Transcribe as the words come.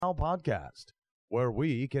Podcast, where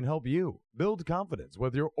we can help you build confidence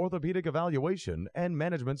with your orthopedic evaluation and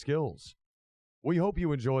management skills. We hope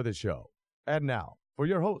you enjoy the show. And now, for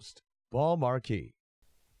your host, Paul Marquis.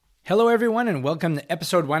 Hello, everyone, and welcome to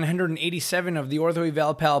episode 187 of the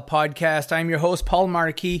OrthoEvalPal podcast. I'm your host, Paul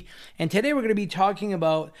Marquis, and today we're going to be talking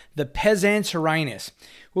about the pes anserinus.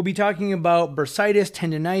 We'll be talking about bursitis,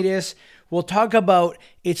 tendinitis. We'll talk about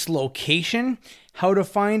its location, how to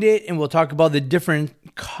find it, and we'll talk about the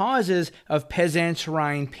different causes of pes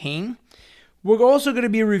anserine pain. We're also going to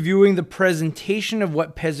be reviewing the presentation of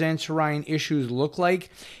what pes anserine issues look like.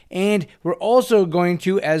 And we're also going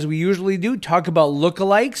to, as we usually do, talk about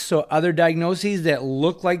lookalikes, so other diagnoses that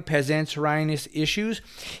look like pes anserinus issues.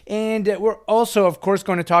 And we're also, of course,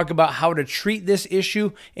 going to talk about how to treat this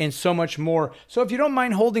issue and so much more. So if you don't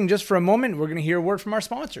mind holding just for a moment, we're going to hear a word from our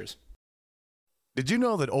sponsors. Did you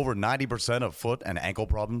know that over 90% of foot and ankle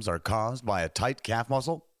problems are caused by a tight calf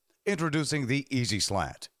muscle? Introducing the Easy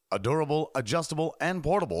Slant, a durable, adjustable, and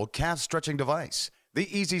portable calf stretching device.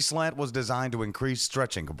 The Easy Slant was designed to increase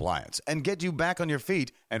stretching compliance and get you back on your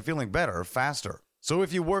feet and feeling better faster. So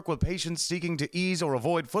if you work with patients seeking to ease or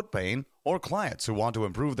avoid foot pain or clients who want to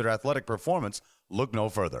improve their athletic performance, look no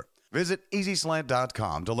further. Visit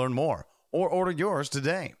EasySlant.com to learn more or order yours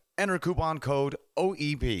today. Enter coupon code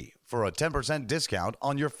OEP for a 10% discount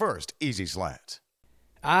on your first Easy Slant.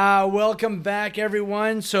 Welcome back,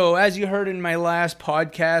 everyone. So as you heard in my last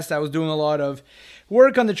podcast, I was doing a lot of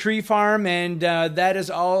work on the tree farm, and that is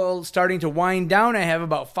all starting to wind down. I have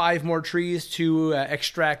about 5 more trees to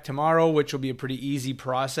extract tomorrow, which will be a pretty easy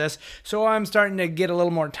process. So I'm starting to get a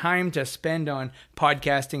little more time to spend on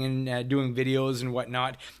podcasting and doing videos and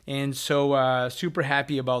whatnot. And so super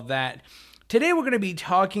happy about that. Today we're going to be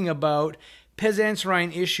talking about pes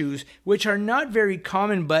anserine issues, which are not very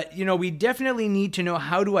common, but we definitely need to know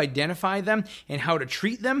how to identify them and how to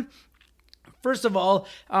treat them. First of all,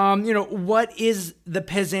 what is the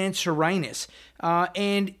pes anserinus?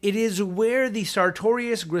 And it is where the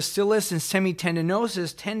sartorius, gracilis, and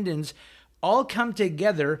semitendinosus tendons all come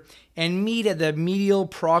together and meet at the medial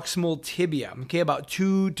proximal tibia, about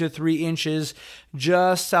 2 to 3 inches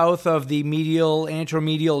just south of the medial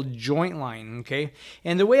anteromedial joint line,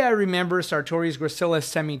 And the way I remember sartorius, gracilis,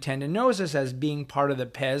 semitendinosus as being part of the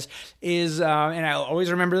pes is, and I'll always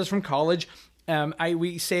remember this from college,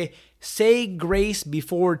 we say grace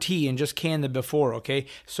before T and just can the before,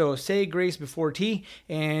 So say grace before T,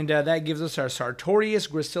 and that gives us our sartorius,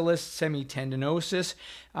 gracilis, semitendinosus.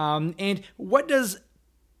 And what does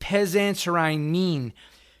pes anserine mean?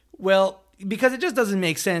 Well, because it just doesn't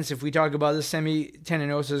make sense if we talk about the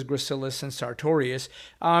semitendinosus, gracilis, and sartorius.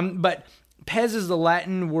 But pes is the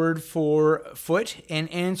Latin word for foot, and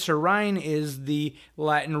anserine is the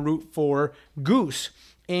Latin root for goose.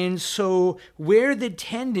 And so where the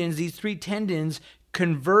tendons, these 3 tendons,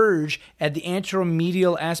 converge at the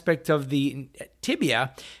anteromedial aspect of the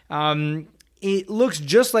tibia, it looks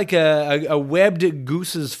just like a webbed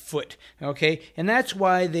goose's foot, And that's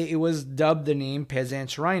why it was dubbed the name pes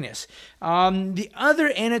anserinus. The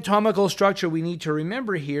other anatomical structure we need to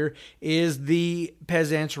remember here is the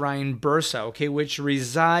pes anserine bursa, which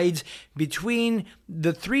resides between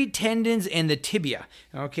the 3 tendons and the tibia,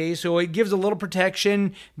 So it gives a little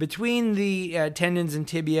protection between the tendons and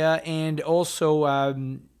tibia and also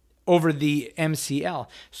over the MCL,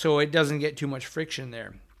 so it doesn't get too much friction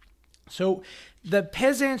there. So the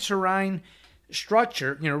pes anserine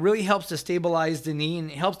structure, really helps to stabilize the knee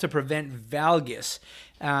and it helps to prevent valgus.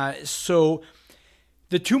 So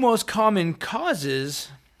the 2 most common causes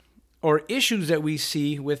or issues that we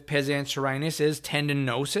see with pes anserinus is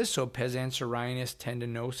tendinosis, so pes anserinus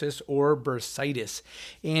tendinosis, or bursitis.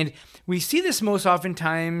 And we see this most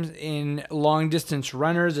oftentimes in long-distance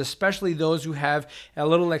runners, especially those who have a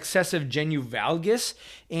little excessive genu valgus,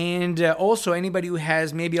 and also anybody who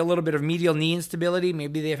has maybe a little bit of medial knee instability,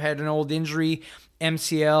 maybe they've had an old injury,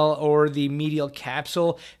 MCL or the medial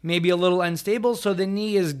capsule, maybe a little unstable, so the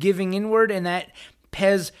knee is giving inward, and that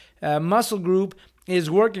pes muscle group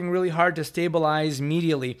is working really hard to stabilize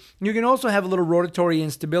medially. You can also have a little rotatory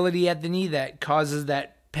instability at the knee that causes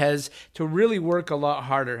that pes to really work a lot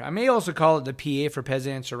harder. I may also call it the PA for pes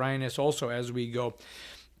anserinus also as we go.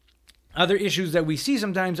 Other issues that we see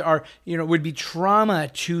sometimes are, would be trauma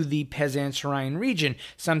to the pes anserine region.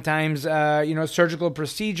 Sometimes, surgical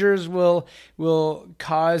procedures will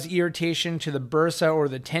cause irritation to the bursa or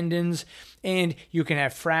the tendons, and you can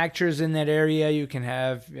have fractures in that area. You can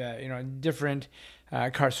have, different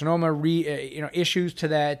carcinoma, issues to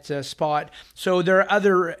that spot. So there are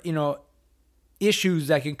other, issues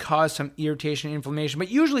that can cause some irritation and inflammation. But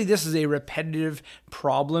usually this is a repetitive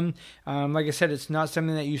problem. Like I said, it's not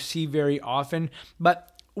something that you see very often.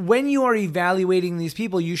 But when you are evaluating these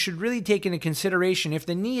people, you should really take into consideration if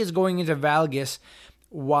the knee is going into valgus.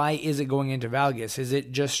 Why is it going into valgus? Is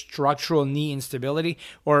it just structural knee instability?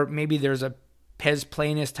 Or maybe there's a pes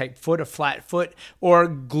planus type foot, a flat foot, or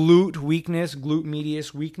glute weakness, glute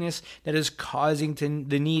medius weakness that is causing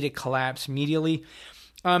the knee to collapse medially.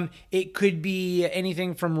 It could be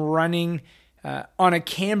anything from running on a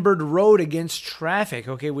cambered road against traffic,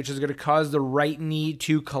 okay, which is going to cause the right knee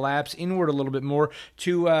to collapse inward a little bit more,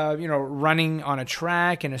 to running on a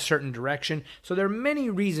track in a certain direction. So there are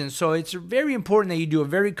many reasons. So it's very important that you do a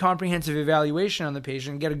very comprehensive evaluation on the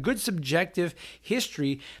patient, get a good subjective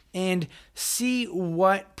history, and see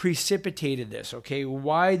what precipitated this, okay?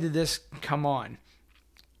 Why did this come on?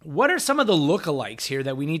 What are some of the lookalikes here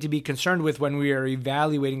that we need to be concerned with when we are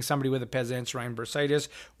evaluating somebody with a pes anserine bursitis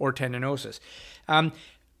or tendinosis?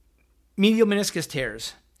 Medial meniscus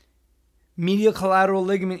tears, medial collateral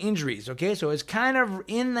ligament injuries, okay? So it's kind of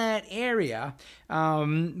in that area,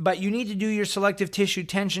 but you need to do your selective tissue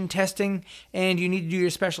tension testing, and you need to do your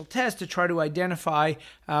special test to try to identify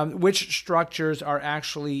which structures are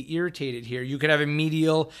actually irritated here. You could have a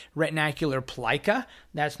medial retinacular plica.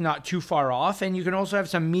 That's not too far off. And you can also have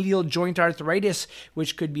some medial joint arthritis,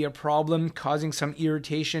 which could be a problem causing some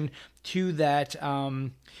irritation to that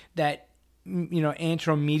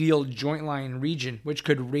anteromedial joint line region, which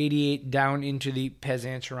could radiate down into the pes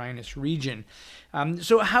anserinus region.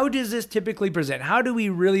 So how does this typically present? How do we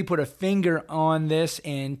really put a finger on this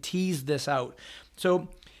and tease this out? So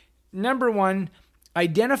number one,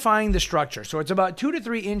 identifying the structure. So it's about 2 to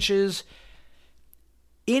 3 inches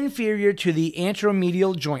inferior to the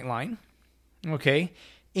anteromedial joint line, okay?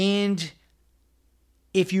 And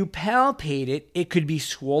if you palpate it, it could be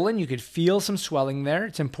swollen. You could feel some swelling there.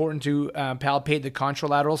 It's important to palpate the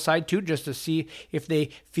contralateral side too, just to see if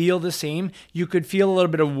they feel the same. You could feel a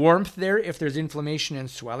little bit of warmth there if there's inflammation and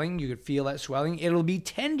swelling. You could feel that swelling. It'll be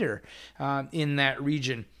tender in that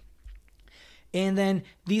region. And then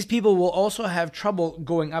these people will also have trouble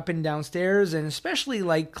going up and down stairs, and especially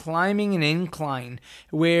like climbing an incline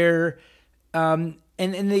where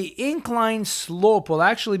and the incline slope will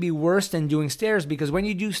actually be worse than doing stairs, because when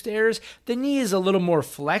you do stairs, the knee is a little more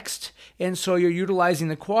flexed, and so you're utilizing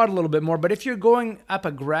the quad a little bit more. But if you're going up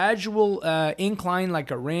a gradual incline like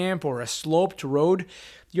a ramp or a sloped road,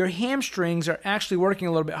 your hamstrings are actually working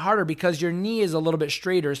a little bit harder because your knee is a little bit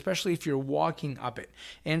straighter, especially if you're walking up it.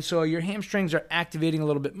 And so your hamstrings are activating a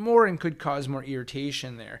little bit more and could cause more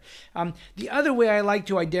irritation there. The other way I like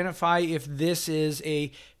to identify if this is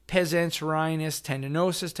a pes anserinus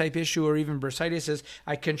tendinosis type issue or even bursitis is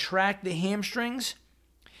I contract the hamstrings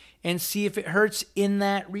and see if it hurts in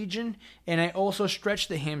that region, and I also stretch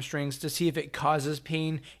the hamstrings to see if it causes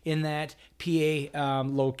pain in that PA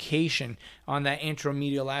location on that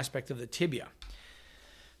anteromedial aspect of the tibia.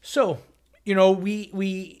 So,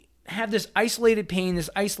 we have this isolated pain, this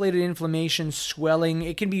isolated inflammation, swelling.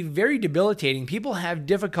 It can be very debilitating. People have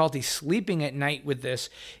difficulty sleeping at night with this,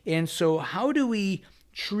 and so how do we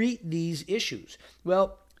treat these issues?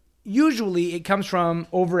 Well, usually it comes from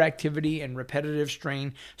overactivity and repetitive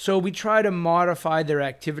strain. So we try to modify their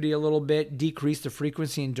activity a little bit, decrease the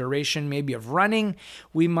frequency and duration maybe of running.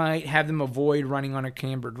 We might have them avoid running on a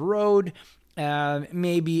cambered road,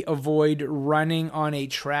 maybe avoid running on a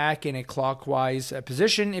track in a clockwise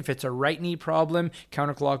position if it's a right knee problem,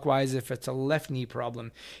 counterclockwise if it's a left knee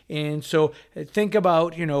problem. And so think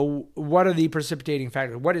about, what are the precipitating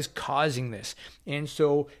factors? What is causing this? And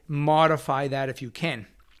so modify that if you can.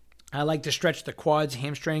 I like to stretch the quads,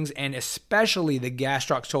 hamstrings, and especially the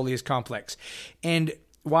gastrocsoleus complex. And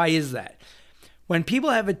why is that? When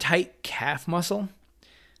people have a tight calf muscle,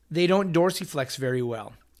 they don't dorsiflex very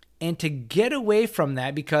well. And to get away from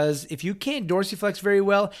that, because if you can't dorsiflex very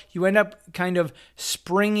well, you end up kind of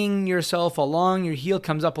springing yourself along. Your heel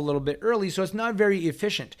comes up a little bit early, so it's not very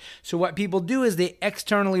efficient. So what people do is they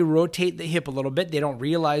externally rotate the hip a little bit. They don't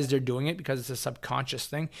realize they're doing it because it's a subconscious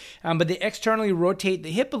thing. But they externally rotate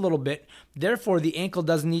the hip a little bit. Therefore, the ankle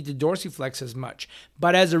doesn't need to dorsiflex as much.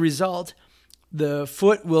 But as a result, the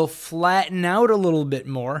foot will flatten out a little bit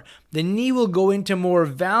more. The knee will go into more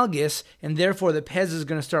valgus, and therefore the pes is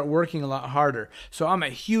going to start working a lot harder. So I'm a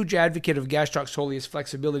huge advocate of gastrocsoleus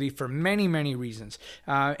flexibility for many, many reasons.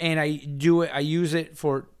 And I use it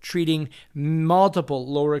for treating multiple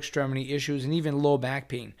lower extremity issues and even low back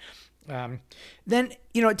pain. then,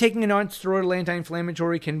 taking a non-steroidal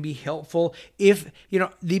anti-inflammatory can be helpful if,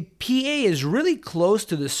 the PA is really close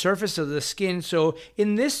to the surface of the skin. So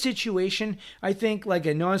in this situation, I think like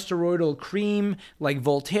a non-steroidal cream like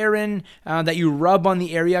Voltaren that you rub on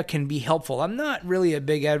the area can be helpful. I'm not really a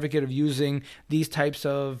big advocate of using these types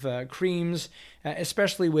of creams,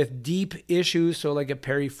 especially with deep issues, so like a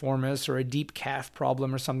piriformis or a deep calf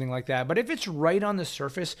problem or something like that. But if it's right on the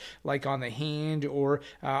surface, like on the hand or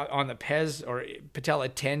on the pes or patella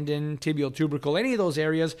tendon, tibial tubercle, any of those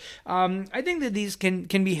areas, I think that these can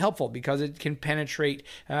be helpful because it can penetrate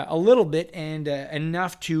a little bit and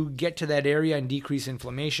enough to get to that area and decrease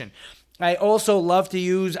inflammation. I also love to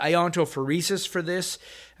use iontophoresis for this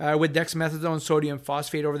with dexamethasone sodium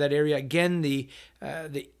phosphate over that area. Again, the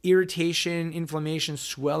irritation, inflammation,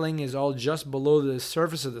 swelling is all just below the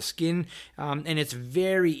surface of the skin, and it's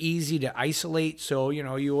very easy to isolate. So,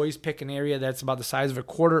 you always pick an area that's about the size of a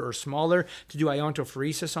quarter or smaller to do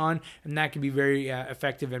iontophoresis on, and that can be very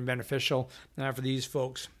effective and beneficial for these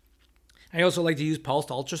folks. I also like to use pulsed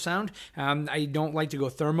ultrasound. I don't like to go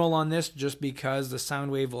thermal on this just because the sound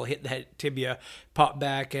wave will hit that tibia, pop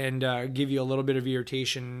back, and give you a little bit of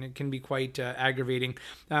irritation. It can be quite aggravating.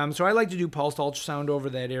 So I like to do pulsed ultrasound over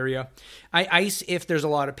that area. I ice if there's a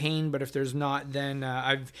lot of pain, but if there's not, then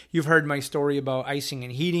you've heard my story about icing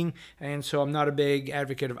and heating, and so I'm not a big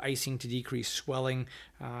advocate of icing to decrease swelling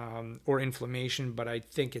or inflammation, but I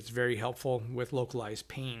think it's very helpful with localized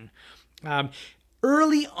pain.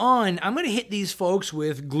 Early on, I'm going to hit these folks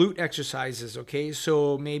with glute exercises, okay?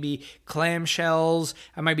 So maybe clamshells.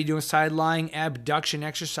 I might be doing side-lying abduction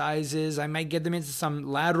exercises. I might get them into some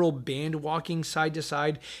lateral band walking side to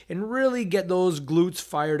side and really get those glutes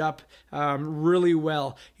fired up really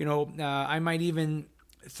well. I might even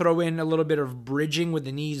throw in a little bit of bridging with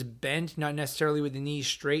the knees bent, not necessarily with the knees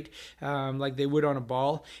straight like they would on a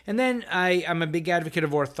ball. And then I'm a big advocate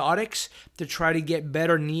of orthotics to try to get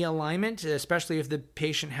better knee alignment, especially if the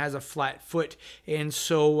patient has a flat foot. And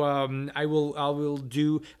so I will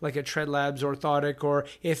do like a TreadLabs orthotic, or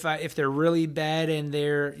if they're really bad and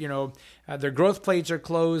their growth plates are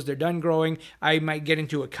closed, they're done growing, I might get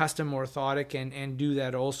into a custom orthotic and do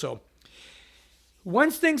that also.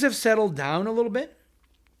 Once things have settled down a little bit,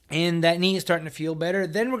 and that knee is starting to feel better,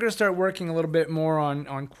 then we're going to start working a little bit more on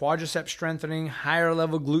quadricep strengthening, higher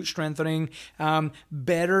level glute strengthening,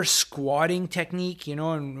 better squatting technique,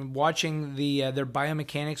 and watching their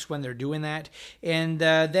biomechanics when they're doing that. And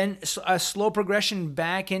then a slow progression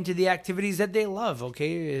back into the activities that they love,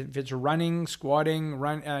 okay? If it's running, squatting,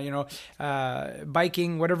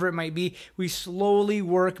 biking, whatever it might be, we slowly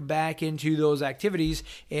work back into those activities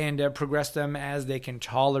and progress them as they can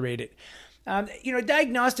tolerate it.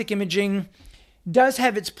 Diagnostic imaging does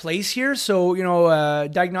have its place here. So,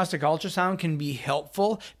 diagnostic ultrasound can be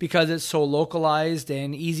helpful because it's so localized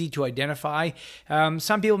and easy to identify.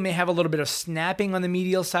 Some people may have a little bit of snapping on the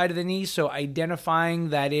medial side of the knee, so identifying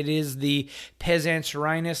that it is the pes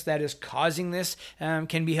anserinus that is causing this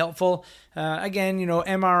can be helpful. Again,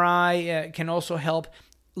 MRI can also help.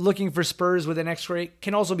 Looking for spurs with an x-ray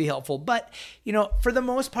can also be helpful. But, for the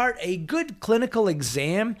most part, a good clinical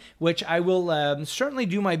exam, which I will certainly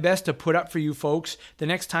do my best to put up for you folks the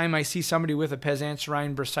next time I see somebody with a pes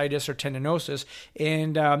anserine bursitis or tendinosis,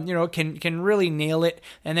 and, can really nail it,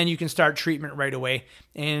 and then you can start treatment right away.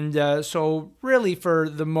 And so really, for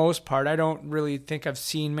the most part, I don't really think I've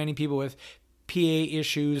seen many people with PA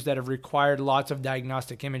issues that have required lots of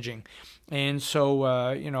diagnostic imaging. And so,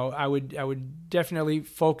 I would definitely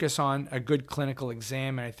focus on a good clinical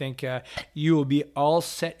exam, and I think you will be all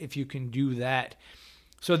set if you can do that.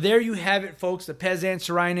 So there you have it, folks, the pes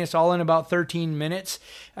anserinus, all in about 13 minutes.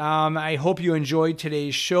 I hope you enjoyed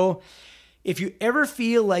today's show. If you ever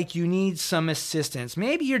feel like you need some assistance,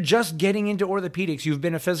 maybe you're just getting into orthopedics, you've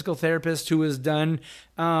been a physical therapist who has done,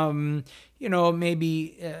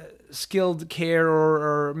 maybe skilled care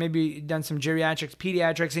or maybe done some geriatrics,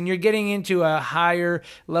 pediatrics, and you're getting into a higher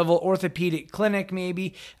level orthopedic clinic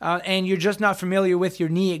maybe, and you're just not familiar with your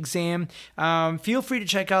knee exam, feel free to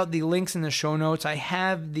check out the links in the show notes. I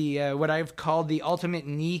have the what I've called the Ultimate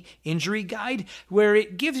Knee Injury Guide, where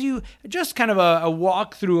it gives you just kind of a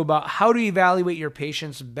walkthrough about how to evaluate your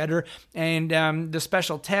patients better, and the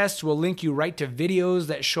special tests will link you right to videos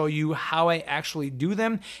that show you how I actually do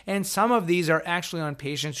them, and some of these are actually on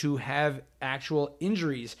patients who have actual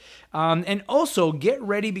injuries. And also get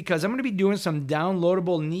ready because I'm going to be doing some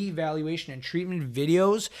downloadable knee evaluation and treatment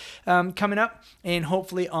videos coming up, and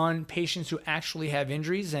hopefully on patients who actually have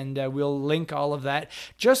injuries. And we'll link all of that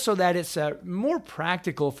just so that it's more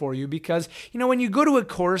practical for you, because, you know, when you go to a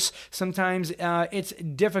course, sometimes it's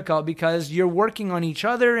difficult because you're working on each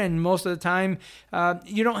other, and most of the time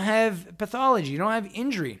you don't have pathology, you don't have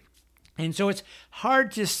injury. And so it's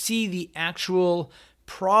hard to see the actual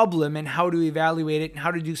problem and how to evaluate it and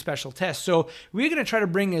how to do special tests. So we're going to try to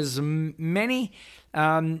bring as many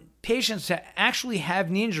patients that actually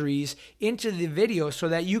have knee injuries into the video so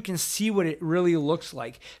that you can see what it really looks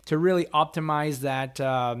like to really optimize that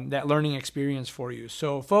that learning experience for you.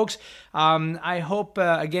 So folks, I hope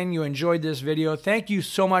again you enjoyed this video. Thank you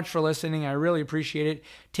so much for listening. I really appreciate it.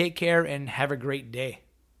 Take care and have a great day.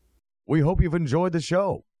 We hope you've enjoyed the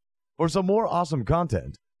show. For some more awesome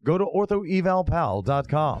content, go to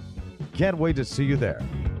orthoevalpal.com. Can't wait to see you there.